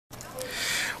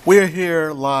We are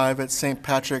here live at St.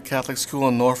 Patrick Catholic School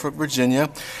in Norfolk, Virginia,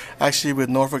 actually with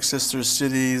Norfolk Sister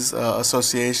Cities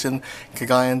Association,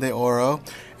 Cagayan de Oro,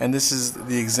 and this is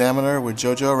the Examiner with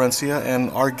Jojo Arencia, and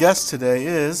our guest today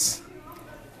is...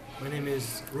 My name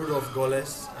is Rudolf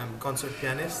Golez. I'm a concert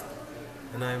pianist,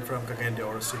 and I'm from Cagayan de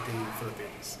Oro City,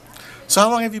 Philippines. So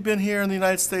how long have you been here in the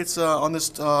United States on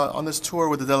this tour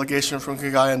with the delegation from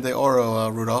Cagayan de Oro,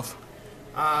 Rudolf?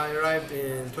 I arrived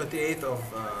in 28th of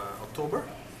October,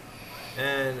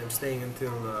 and I'm staying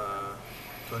until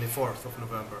 24th of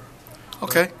November.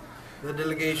 Okay. But the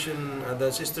delegation,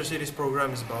 the Sister Cities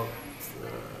program is about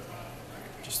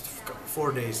just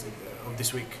 4 days of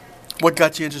this week. What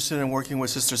got you interested in working with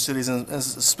Sister Cities, and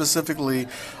specifically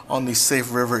on the Safe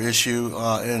River issue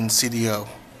in CDO?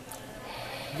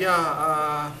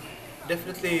 Yeah,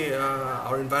 definitely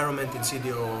our environment in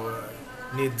CDO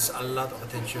needs a lot of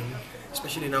attention,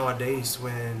 especially nowadays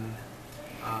when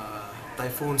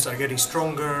typhoons are getting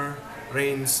stronger,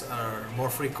 rains are more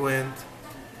frequent,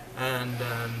 and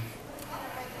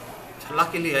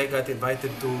luckily I got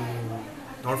invited to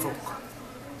Norfolk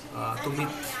to meet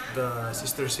the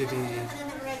Sister City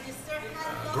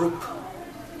group,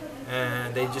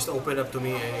 and they just opened up to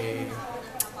me a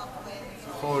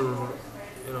whole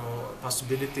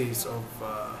possibilities of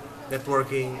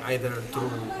networking, either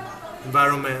through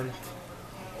environment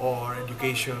or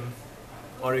education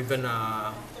or even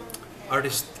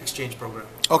artist exchange program.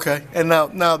 Okay, and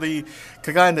now the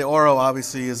Cagayan de Oro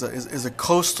obviously is a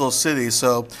coastal city,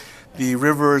 so the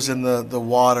rivers and the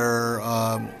water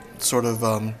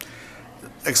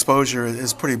exposure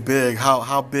is pretty big.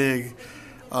 How big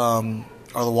are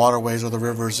the waterways or the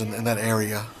rivers in that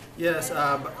area? Yes,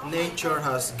 nature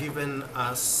has given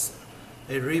us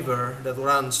a river that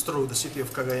runs through the city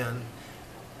of Cagayan,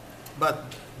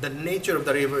 but the nature of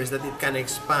the river is that it can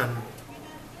expand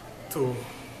to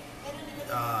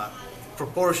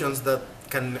proportions that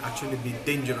can actually be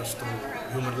dangerous to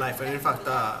human life. And in fact,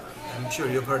 I'm sure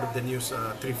you've heard of the news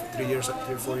 3 or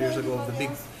 4 years ago of the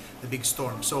big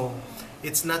storm. So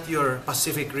it's not your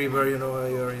Pacific River,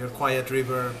 your quiet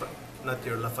river, not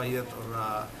your Lafayette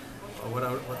or what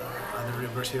other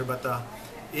rivers here, but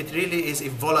it really is a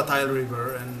volatile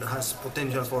river and has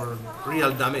potential for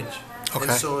real damage. Okay.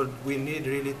 And so we need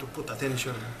really to put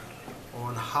attention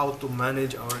on how to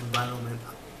manage our environment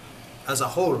as a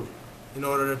whole in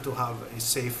order to have a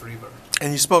safe river.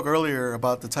 And you spoke earlier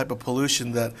about the type of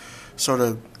pollution that sort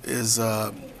of is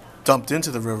dumped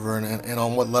into the river, and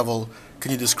on what level.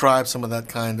 Can you describe some of that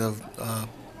kind of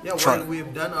yeah, well,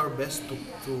 we've done our best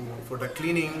for the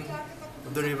cleaning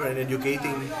of the river and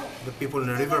educating the people in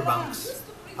the river banks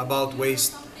about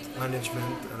waste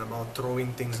management and about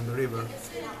throwing things in the river.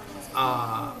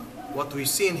 What we've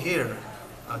seen here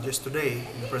just today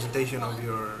in the presentation of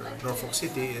your Norfolk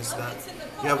City is that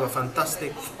you have a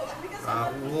fantastic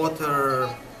water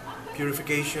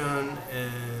purification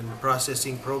and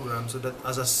processing program, so that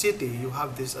as a city you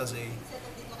have this as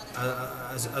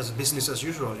business as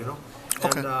usual,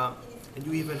 Okay. And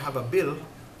you even have a bill.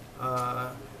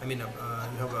 You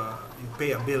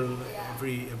pay a bill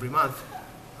every month,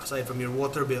 aside from your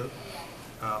water bill,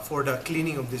 for the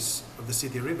cleaning of the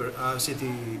city river,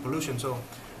 city pollution. So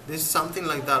this something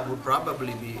like that would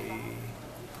probably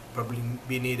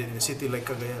be needed in a city like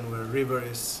Cagayan, where river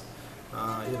is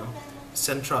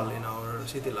central in our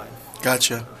city life.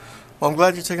 Gotcha. Well, I'm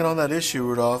glad you're taking on that issue,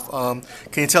 Rudolf.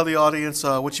 Can you tell the audience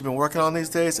what you've been working on these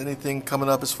days? Anything coming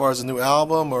up as far as a new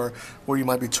album or where you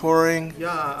might be touring?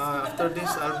 Yeah, after this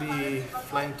I'll be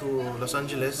flying to Los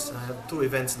Angeles. I have 2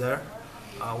 events there.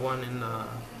 One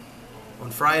on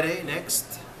Friday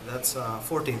next, that's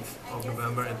 14th of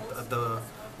November at the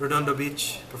Redondo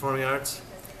Beach Performing Arts.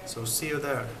 So see you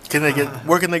there.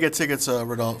 Where can they get tickets,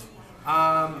 Rudolf?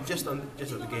 Just at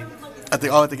the gate. At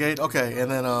the gate? Okay,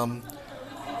 and then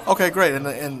okay, great.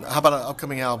 And how about an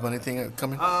upcoming album? Anything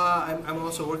coming? I'm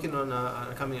also working on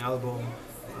a coming album.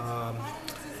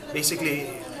 Basically,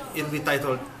 it'll be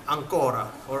titled Ancora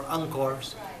or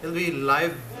Encores. It'll be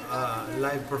live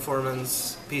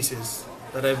performance pieces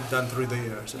that I've done through the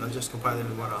years, and I'll just compile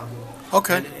them in one album.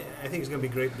 Okay. And I think it's gonna be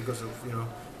great because of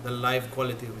the live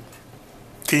quality of it.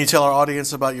 Can you tell our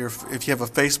audience about if you have a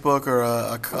Facebook or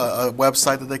a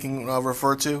website that they can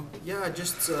refer to? Yeah,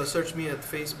 just search me at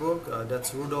Facebook.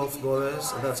 That's Rudolf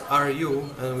Golez. That's R-U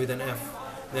and with an F.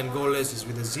 Then Golez is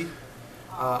with a Z.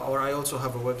 Or I also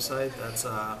have a website. That's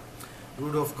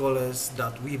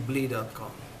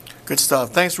rudolfgolez.weebly.com. Good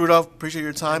stuff. Thanks, Rudolf. Appreciate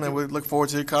your time, and we look forward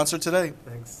to your concert today.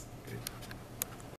 Thanks.